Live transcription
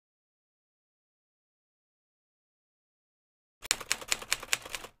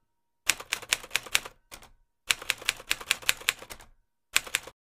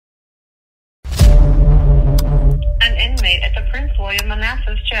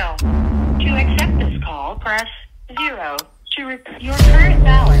voicemail. To accept this call, press 0. Your current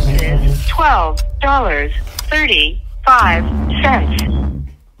balance is $12.35.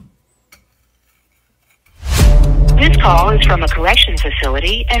 This call is from a correction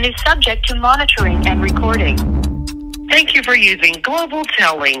facility and is subject to monitoring and recording. Thank you for using Global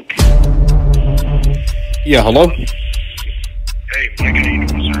Tel-Link. Yeah, hello? Hey, Mike, how you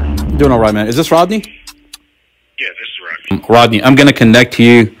doing, sir? Doing all right, man. Is this Rodney? Yeah, this is Rodney. Rodney, I'm going to connect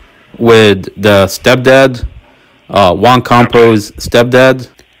you with the stepdad, Juan Campos' stepdad.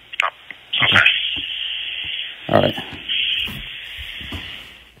 Okay. All right.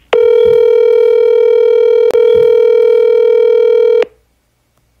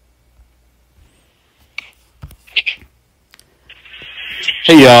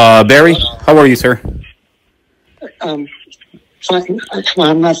 Hey, Barry, how are you, sir? Fine.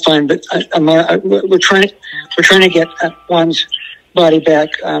 I'm not fine, but we're trying to get Juan's body back,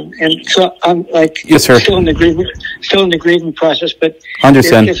 and so I'm like, yes, sir. Still in the grieving process. But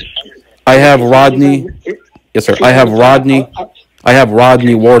Understand. I have Rodney. Yes, sir. I have Rodney. I have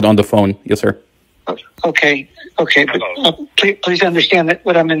Rodney Ward on the phone. Yes, sir. Okay. But please understand that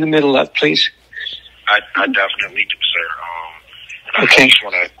what I'm in the middle of, please. I definitely do, sir. And Okay. I just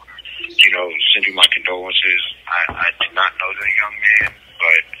want to, send you my condolences. I did not know the young man,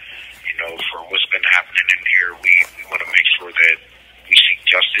 but, for what's been happening in here, we want to make sure that we seek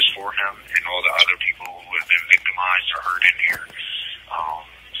justice for him and all the other people who have been victimized or hurt in here.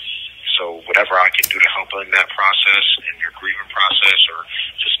 So whatever I can do to help in that process, in your grieving process, or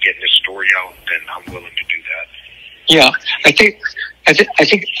just getting this story out, then I'm willing to do that. Yeah, I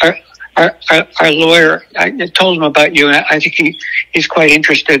think our lawyer, I told him about you, and I think he's quite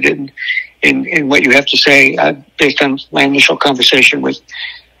interested in what you have to say, based on my initial conversation with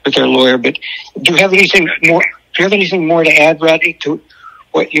our lawyer. But do you have anything more? Do you have anything more to add, Rodney, to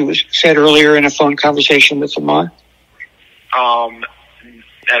what you said earlier in a phone conversation with Lamar?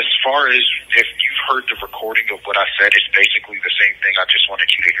 As far as if you've heard the recording of what I said, it's basically the same thing. I just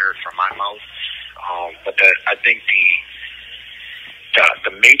wanted you to hear it from my mouth. But I think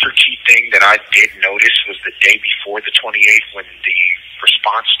the major key thing that I did notice was the day before the 28th, when the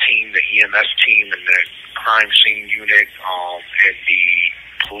response team, the EMS team, and the crime scene unit, and the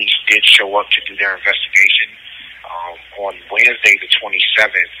police did show up to do their investigation. On Wednesday, the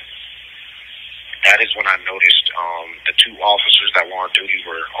 27th, that is when I noticed the two officers that were on duty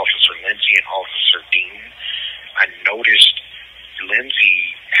were Officer Lindsay and Officer Dean. I noticed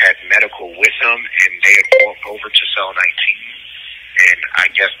Lindsay had medical with him, and they had walked over to cell 19. And I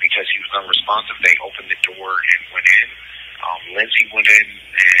guess because he was unresponsive, they opened the door and went in. Lindsay went in,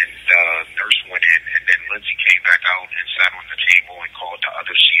 and the nurse went in, and then Lindsay came back out and sat on the table and called the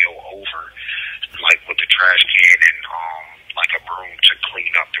other CO over, like with the trash can and like a broom to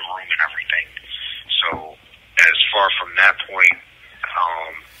clean up the room and everything. So as far from that point,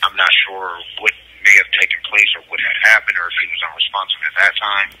 I'm not sure what may have taken place or what had happened, or if he was unresponsive at that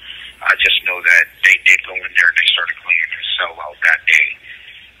time. I just know that they did go in there and they started cleaning his cell out that day.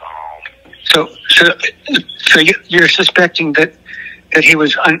 So you're suspecting that he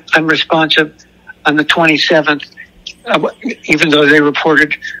was unresponsive on the 27th, even though they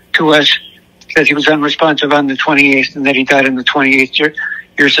reported to us that he was unresponsive on the 28th and that he died on the 28th.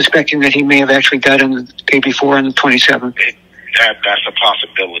 You're suspecting that he may have actually died on the day before, on the 27th. That's a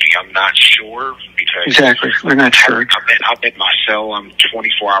possibility. I'm not sure because exactly. We're not sure. I'm in my cell. I'm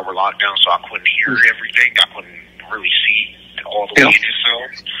 24-hour lockdown, so I couldn't hear everything. I couldn't really see all the way in his cell.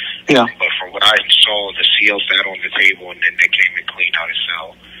 Yeah. But from what I saw, the CO sat on the table, and then they came and cleaned out his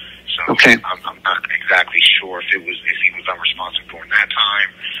cell. So okay. I'm not exactly sure if he was unresponsive during that time,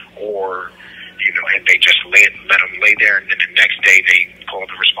 or and they just let him lay there, and then the next day they called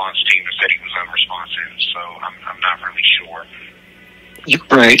the response team and said he was unresponsive. So I'm not really sure.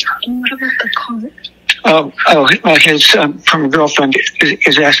 Right. What about the call? His from a girlfriend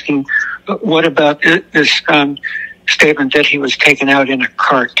is asking, what about this statement that he was taken out in a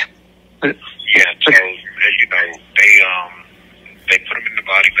cart? Yeah. So they put him in the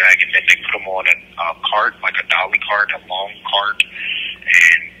body bag, and then they put him on a cart, like a dolly cart, a long cart,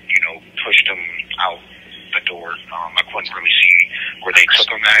 and pushed him out the door. I couldn't really see where they took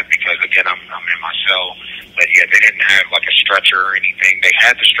him at because, again, I'm in my cell. But yeah, they didn't have like a stretcher or anything. They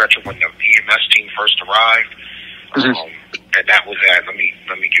had the stretcher when the EMS team first arrived, and that was at. Let me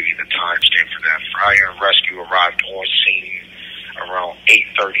give you the timestamp for that. Fire and rescue arrived on scene around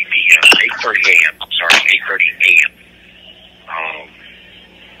 8:30 p.m. 8:30 a.m. I'm sorry, 8:30 a.m.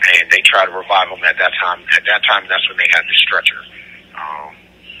 And they tried to revive him at that time. At that time, that's when they had the stretcher.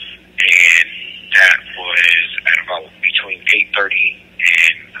 And that was at about between 8:30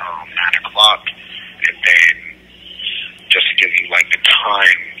 and o'clock, and then just to give you like the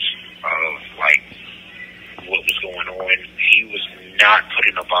times of like what was going on, he was not put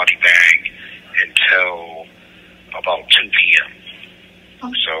in a body bag until about 2 p.m.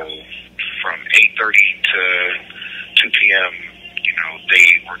 So from 8:30 to 2 p.m., you know, they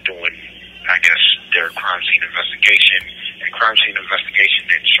were doing, I guess, their crime scene investigation. And crime scene investigation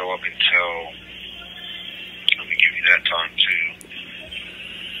didn't show up until, let me give you that time too.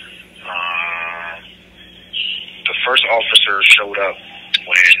 The first officer showed up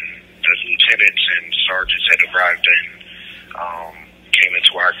when the lieutenants and sergeants had arrived and came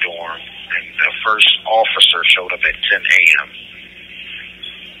into our dorm. And the first officer showed up at 10 a.m.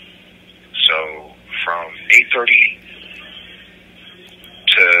 So from 8:30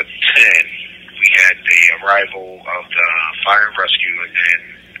 to 10, we had the arrival of the fire and rescue, and then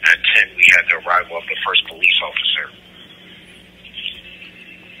at 10 we had the arrival of the first police officer.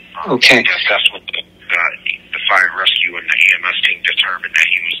 Okay. I guess that's when the fire and rescue and the EMS team determined that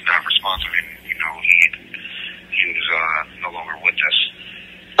he was not responsive, and you know he was no longer with us.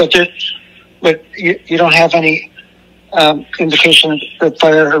 But you don't have any indication that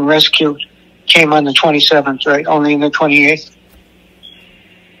fire and rescue came on the 27th, right? Only on the 28th?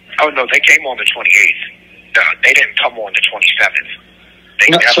 Oh, no, they came on the 28th. No, they didn't come on the 27th.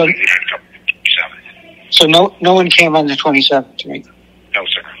 They definitely didn't come on the 27th. So no one came on the 27th, right? No,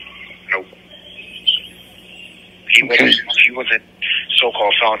 sir. Nope. He wasn't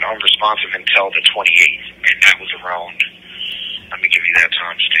so-called found unresponsive until the 28th, and that was around, let me give you that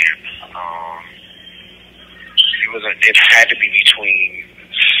timestamp. It had to be between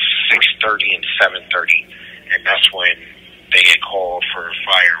 6:30 and 7:30, and that's when they had called for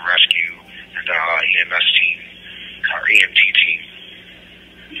fire and rescue and the EMS team, or EMT team,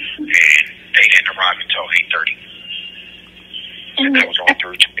 and they didn't arrive until 8:30. And that was all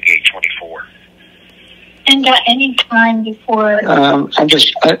through 28-24. And at any time before... I'm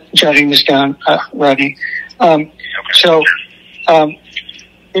just jotting this down, Rodney. Okay. So,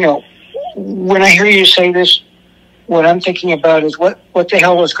 you know, when I hear you say this, what I'm thinking about is what the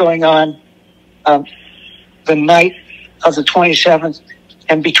hell was going on the night of the 27th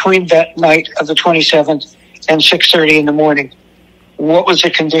and between that night of the 27th and 6:30 in the morning. What was the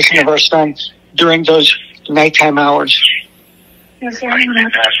condition of our son during those nighttime hours? That's what I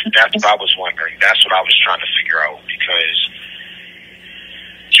was wondering. That's what I was trying to figure out, because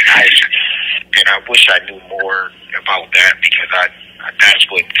I wish I knew more about that, because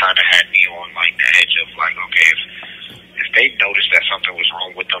that's what kind of had me on like the edge of like, okay, if they noticed that something was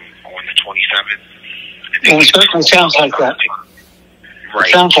wrong with them on the 27th, it certainly sounds like that. Right.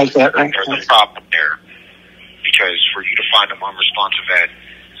 It sounds like that, right? There's a problem there, because for you to find them unresponsive at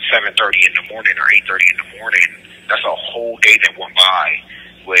 7:30 in the morning or 8:30 in the morning, that's a whole day that went by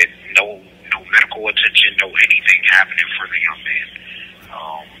with no medical attention, no anything happening for the young man.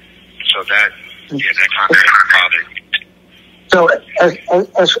 So that kind of bothered me. So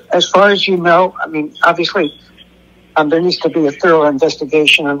as far as you know, I mean, obviously, there needs to be a thorough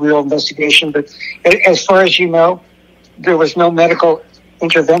investigation, a real investigation. But as far as you know, there was no medical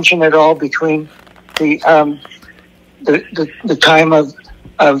intervention at all between the time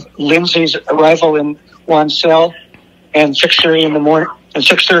of Lindsay's arrival in Juan's cell and 6:30 in the morning. And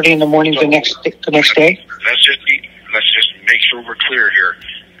 6:30 in the morning the next day. Let's just make sure we're clear here.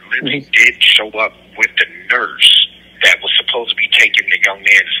 Lindsay did show up with the nurse that was supposed to be taking the young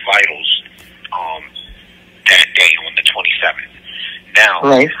man's vitals that day on the 27th. Now,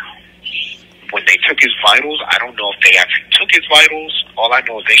 right. When they took his vitals, I don't know if they actually took his vitals. All I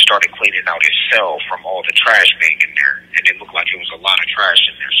know is they started cleaning out his cell from all the trash being in there, and it looked like it was a lot of trash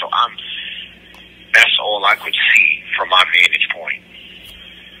in there. So that's all I could see from my vantage point.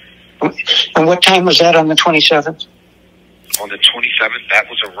 And what time was that on the 27th? On the 27th, that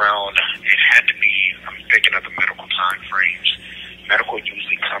was around, it had to be, I'm thinking of the medical time frames. Medical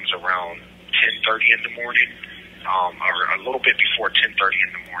usually comes around 10:30 in the morning, or a little bit before 10:30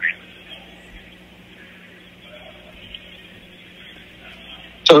 in the morning.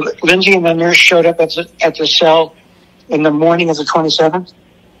 So Lindsay and the nurse showed up at the cell in the morning of the 27th?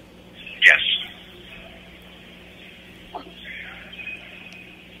 Yes.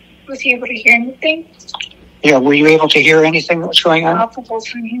 Was he able to hear anything? Yeah, were you able to hear anything that was going on? No, I was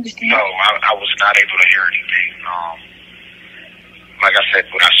not able to hear anything. Like I said,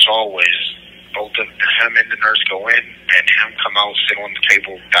 what I saw was both of him and the nurse go in, and him come out, sit on the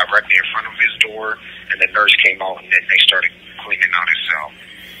table directly in front of his door, and the nurse came out, and then they started cleaning out his cell.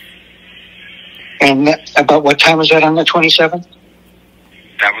 And about what time was that on the 27th?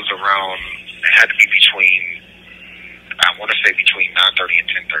 That was around, it had to be between, I want to say between 9:30 and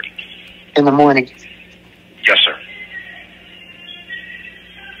 10:30. in the morning. Yes, sir.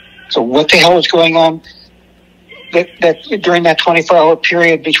 So what the hell was going on that during that 24-hour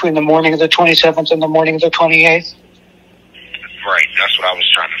period between the morning of the 27th and the morning of the 28th? Right, that's what I was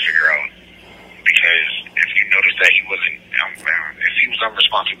trying to figure out. Because if you notice that he wasn't, if he was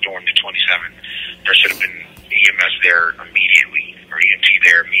unresponsive during the 27th, there should have been EMS there immediately, or EMT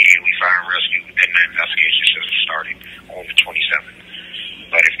there immediately, fire and rescue, then the investigation should have started on the 27th.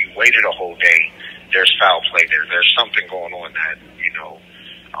 But if you waited a whole day, there's foul play there. There's something going on that, you know,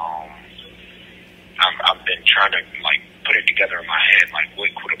 I've been trying to, like, put it together in my head, like,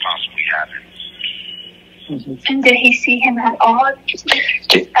 what could have possibly happened. Mm-hmm. And did he see him at all?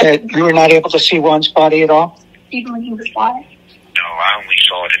 You were not able to see Juan's body at all? Even when he was alive? No, I only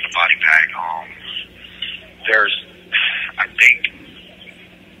saw it in the body bag. I think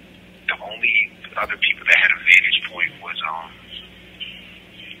the only other people that had a vantage point was,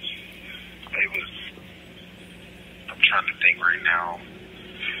 I'm trying to think right now,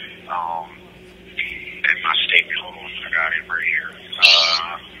 in my statement, hold on, I got it right here.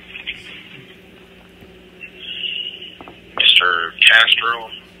 Mr. Castro,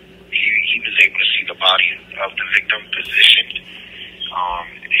 he was able to see the body of the victim positioned.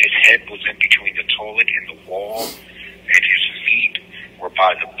 His head was in between the toilet and the wall, and his feet were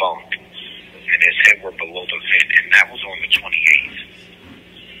by the bunk, and his head were below the vent, and that was on the 28th.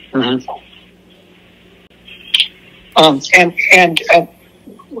 Mm-hmm.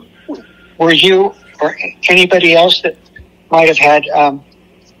 Were you or anybody else that might have had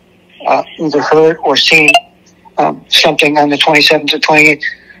either heard or seen something on the 27th or 28th?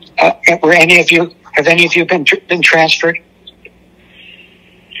 Have any of you been transferred?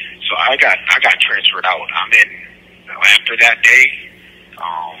 So I got transferred out. After that day,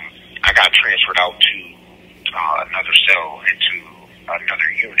 I got transferred out to another cell into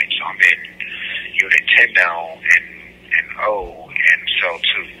another unit. So I'm in unit 10 now and O and cell 2.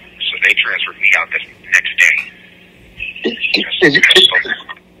 So they transferred me out the next day.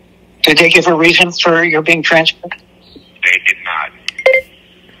 Did they give a reason for your being transferred? They did not.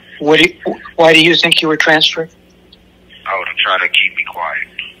 Why do you think you were transferred? Oh, to try to keep me quiet.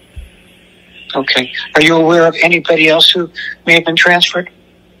 Okay. Are you aware of anybody else who may have been transferred?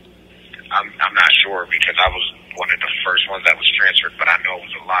 I'm not sure because I was one of the first ones that was transferred, but I know it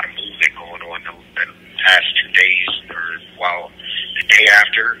was a lot of movement going on the past 2 days, or the day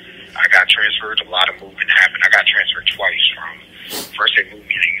after I got transferred, a lot of movement happened. I got transferred twice first they moved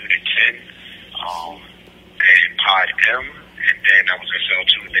me to Unit 10, and Pod M, and then I was in Cell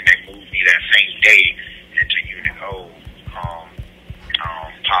 2, and then they moved me that same day into Unit O,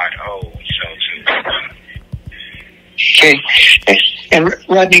 Pod O, Cell 2. Okay. And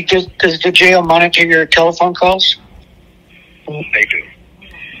Rodney, does the jail monitor your telephone calls? They do.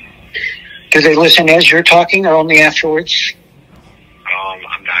 Do they listen as you're talking or only afterwards?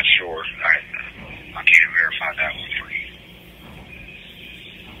 I'm not sure. I can't verify that one for you.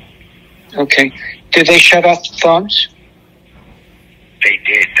 Okay. Did they shut off the phones? They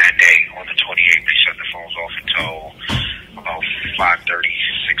did that day on the 28th. They shut the phones off until about 5:30,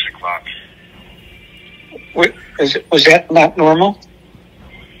 6 o'clock. Was that not normal?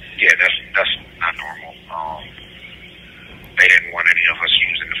 Yeah, that's not normal. They didn't want any of us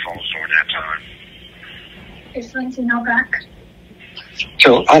using the phones during that time. Is Lindsay now back?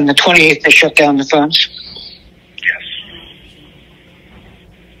 So on the 28th, they shut down the phones? Yes.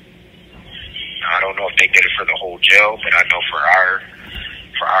 Now, I don't know if they did it for the whole jail, but I know for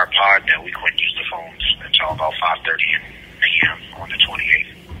our pod that we couldn't use the phones until about 5:30 a.m. on the 28th.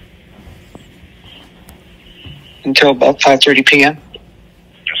 Until about 5:30 p.m.?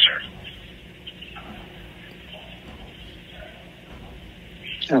 Yes,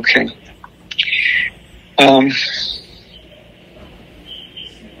 sir. Okay.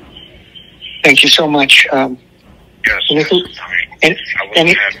 Thank you so much. Yes. I wish I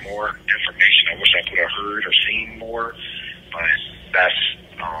had more information. I wish I could have heard or seen more, but that's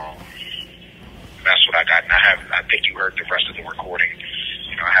what I got. And I think you heard the rest of the recording.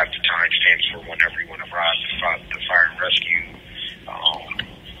 You know, I have the timestamps for when everyone arrived, the fire and rescue.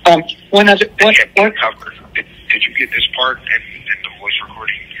 Did you get this part in the voice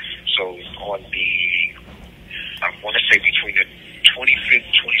recording? So on I want to say between the 25th,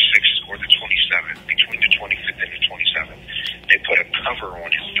 26th, or the 27th, between the 25th and the 27th, they put a cover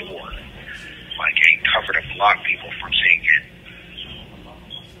on his door, like a cover to block people from seeing it.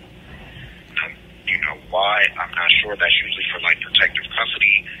 You know why? I'm not sure. That's usually for like protective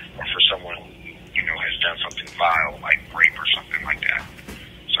custody or for someone who, you know, has done something vile like rape or something like that.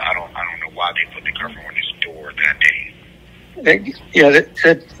 So I don't know why they put the cover on his door that day. Yeah,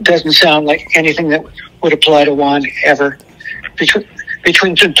 that doesn't sound like anything that would apply to Juan ever.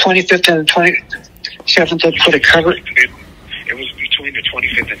 Between the 25th and the 27th, they put a cover. It was between the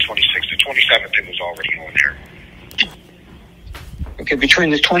 25th and 26th. The 27th, it was already on there. Okay, between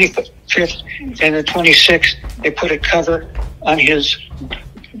the 25th and the 26th, they put a cover on his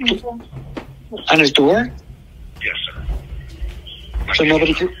door. Yes, sir. So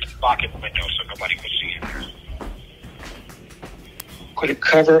nobody could pocket window, so nobody could see in there. Put a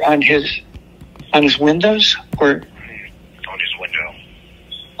cover on his windows, or on his window.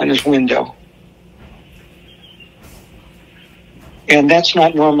 On his window, and that's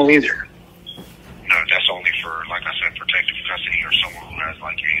not normal either. No, that's only for, like I said, protective custody or someone who has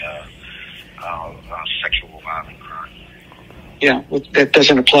like a sexual violent crime. Yeah, that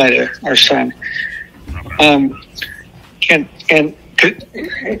doesn't apply to our son. Okay. And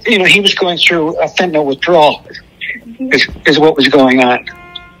you know, he was going through a fentanyl withdrawal. Is what was going on.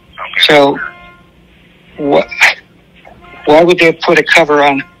 Okay. So, why would they put a cover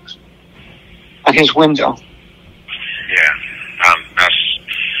on his window? Yeah,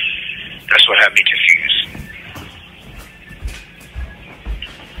 that's what had me confused.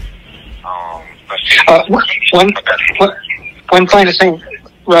 One final thing,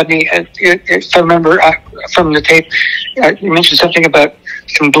 Rodney. If I remember from the tape, you mentioned something about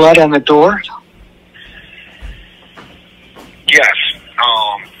some blood on the door. Yes.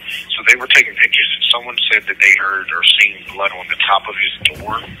 So they were taking pictures, and someone said that they heard or seen blood on the top of his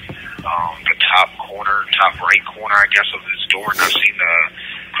door, the top right corner, I guess, of his door. And I've seen the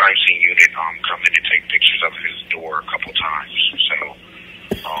crime scene unit come in and take pictures of his door a couple times. So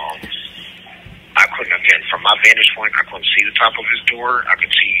I couldn't, again, from my vantage point, I couldn't see the top of his door. I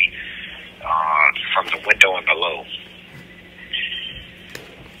could see from the window and below.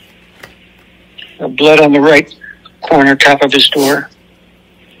 Blood on the right corner, top of his door.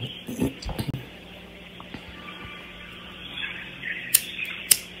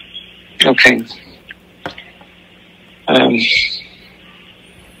 Okay.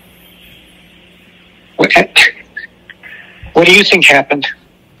 What do you think happened?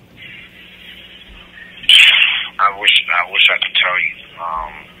 I wish I could tell you.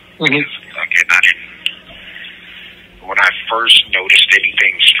 Because again, I didn't. When I first noticed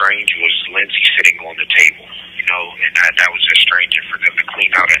anything strange, it was Lindsay sitting on the table. You know, and that was just strange. And for them to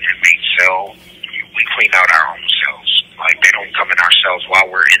clean out an inmate cell, we clean out our own cells. Like, they don't come in our cells while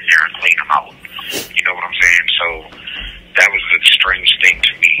we're in there and clean them out. You know what I'm saying? So that was a strange thing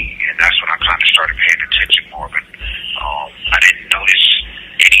to me, and that's when I kind of started paying attention more. But I didn't notice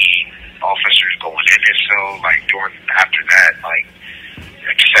any officers going in his cell, like, after that, like,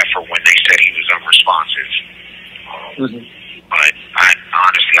 except for when they said he was unresponsive. But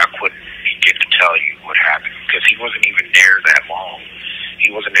honestly, I couldn't begin to tell you what happened, because he wasn't even there that long. He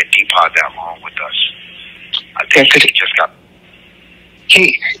wasn't at depot that long with us. I think he just got.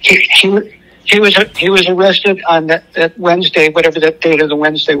 He was arrested on that Wednesday, whatever that date of the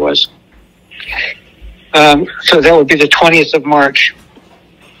Wednesday was. So that would be the 20th of March.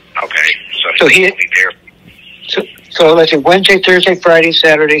 Okay, so he was only there. So let's see, Wednesday, Thursday, Friday,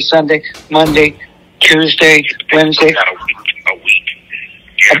 Saturday, Sunday, Monday, Tuesday, Wednesday. About a week.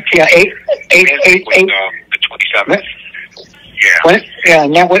 Yeah, eight. The 27th. Yeah,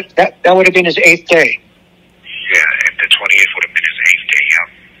 and that would have been his 8th day. Yeah, and the 20th would have been his 8th day.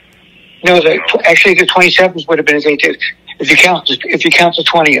 No, actually the 27th would have been his 8th day. If you count the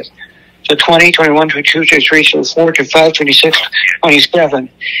 20th. So 20, 21, 22, 23, 24, 25, 26, 27.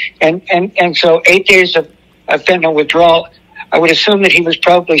 And so 8 days of fentanyl withdrawal. I would assume that he was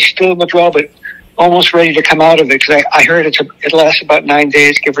probably still in withdrawal, but almost ready to come out of it, because I heard it lasts about 9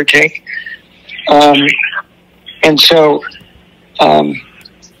 days, give or take. And so, one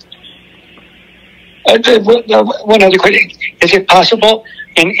other question: is it possible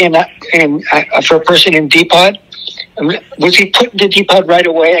for a person in depot? Was he put into depot right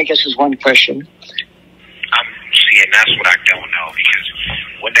away? I guess is one question. See, and that's what I don't know, because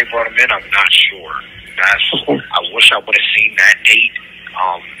when they brought him in, I'm not sure. I wish I would have seen that date.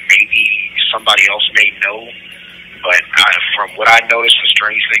 Maybe somebody else may know, but from what I noticed, the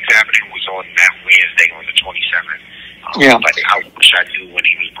strange things happening was on that Wednesday, on the 27th. But I wish I knew when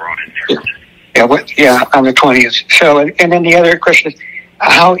he was brought in there. On the 20th. So, and then the other question is,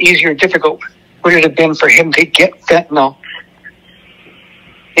 how easy or difficult would it have been for him to get fentanyl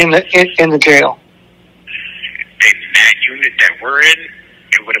in the jail? In that unit that we're in,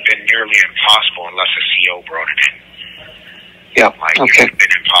 it would have been nearly impossible unless a CO brought it in. Yeah. It would have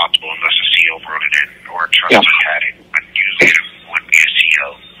been impossible unless a CO brought it in, or a trustee had it. But usually it wouldn't be a CO.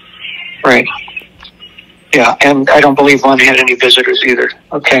 Right. Yeah, and I don't believe one had any visitors either.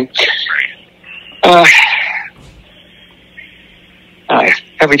 Okay.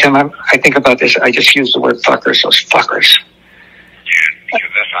 Every time I think about this, I just use the word fuckers, those fuckers. Yeah,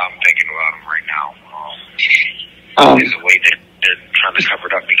 because that's how I'm thinking about them right now. Is the way that they're trying to cover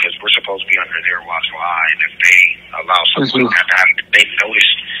it up, because we're supposed to be under their watchful eye, and if they allow something like that to happen, they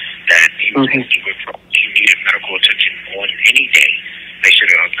noticed that he needed medical attention on any day. They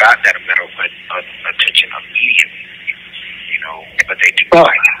should have got that medical attention immediately, you know, but they didn't. Well,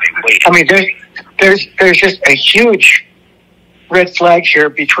 they waited. I mean, there's just a huge red flag here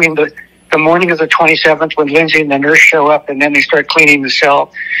between the morning of the 27th when Lindsay and the nurse show up, and then they start cleaning the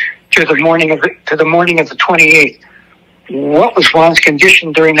cell, to the morning of the 28th. What was Juan's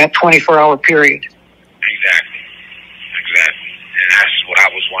condition during that 24-hour period? Exactly. And that's what I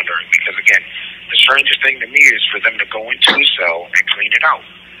was wondering, because again, the strangest thing to me is for them to go into the cell and clean it out.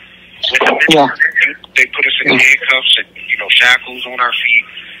 With the mentor, they put us in handcuffs and, you know, shackles on our feet,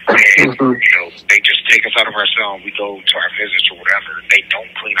 and, you know, they just take us out of our cell and we go to our visits or whatever. They don't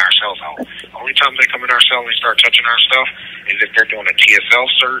clean our cells out. The only time they come in our cell and they start touching our stuff is if they're doing a TSL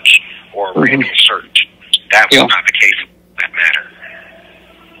search or a random search. That was not the case in that matter.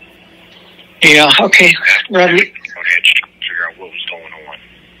 Yeah, okay. Rodney, figure out what was going on.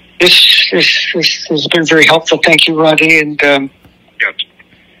 This has been very helpful. Thank you, Rodney. And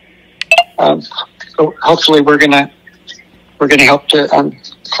so hopefully we're gonna help to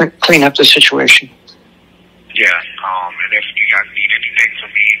clean up the situation. Yeah. And if you guys need anything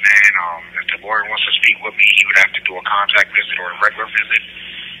from me, man, if the lawyer wants to speak with me, he would have to do a contact visit or a regular visit,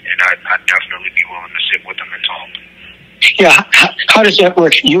 and I'd definitely be willing to sit with him and talk. Yeah. How does that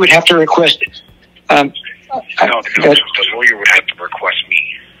work? You would have to request. No, the lawyer would have to request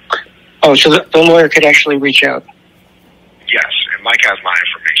me. Oh, so the lawyer could actually reach out. Yes, and Mike has my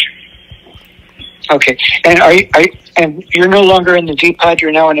information. Okay, and and you're no longer in the D pod.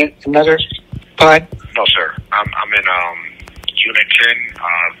 You're now in another pod. No, sir. I'm in Unit 10,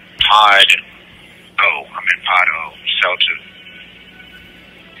 Pod O. I'm in Pod O, Cell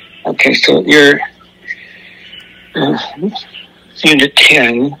 2. Okay, so you're Unit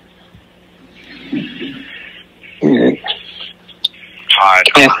 10. Pod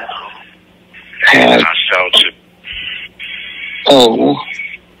O. And Cell 2. O.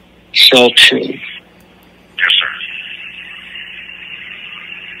 Cell 2. Yes, sir.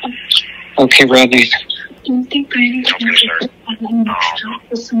 Okay, Rodney. Okay, sir. Like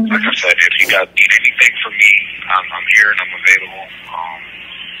I said, if you guys need anything from me, I'm here and I'm available.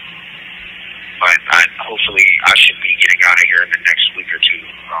 But hopefully I should be getting out of here in the next week or two,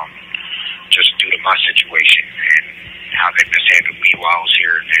 just due to my situation and how they mishandled me while I was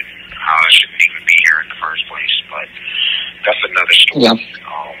here, and how I shouldn't even be here in the first place. But that's another story. Yeah.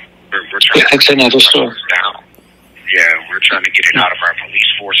 We're trying to that's another story. Down. Yeah, we're trying to get it out of our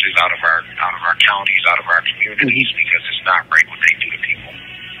police forces, out of our counties, out of our communities, because it's not right what they do to people.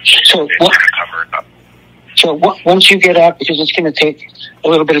 So cover it up. So once you get out, because it's going to take a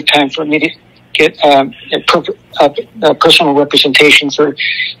little bit of time for me to get a personal representation for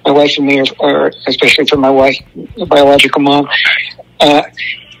my wife and me, or especially for my wife, the biological mom.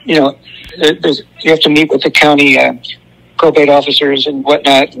 You know, you have to meet with the county probate officers and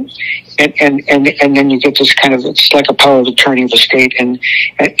whatnot, and then you get this kind of, it's like a power of attorney of the state, and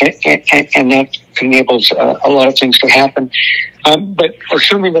that enables a lot of things to happen. But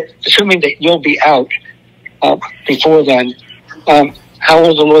assuming that you'll be out before then, how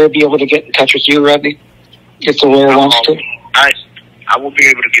will the lawyer be able to get in touch with you, Rodney, if the lawyer wants to? I will be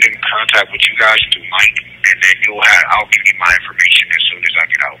able to get in contact with you guys through Mike, and then I'll give you my information as soon as I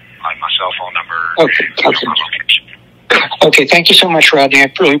get out, like my cell phone number and my location. Okay, thank you so much, Rodney.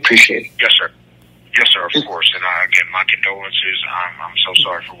 I really appreciate it. Yes, sir. Yes, sir, of course. And again, my condolences. I'm so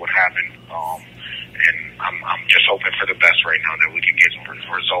sorry for what happened. And I'm just hoping for the best right now, that we can get some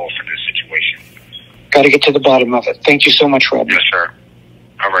resolve for this situation. Got to get to the bottom of it. Thank you so much, Rodney. Yes, sir.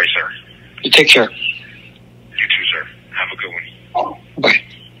 All right, sir. You take care. You too, sir. Have a good one. Bye.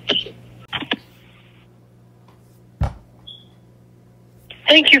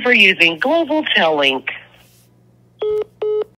 Thank you for using Global Tel Link.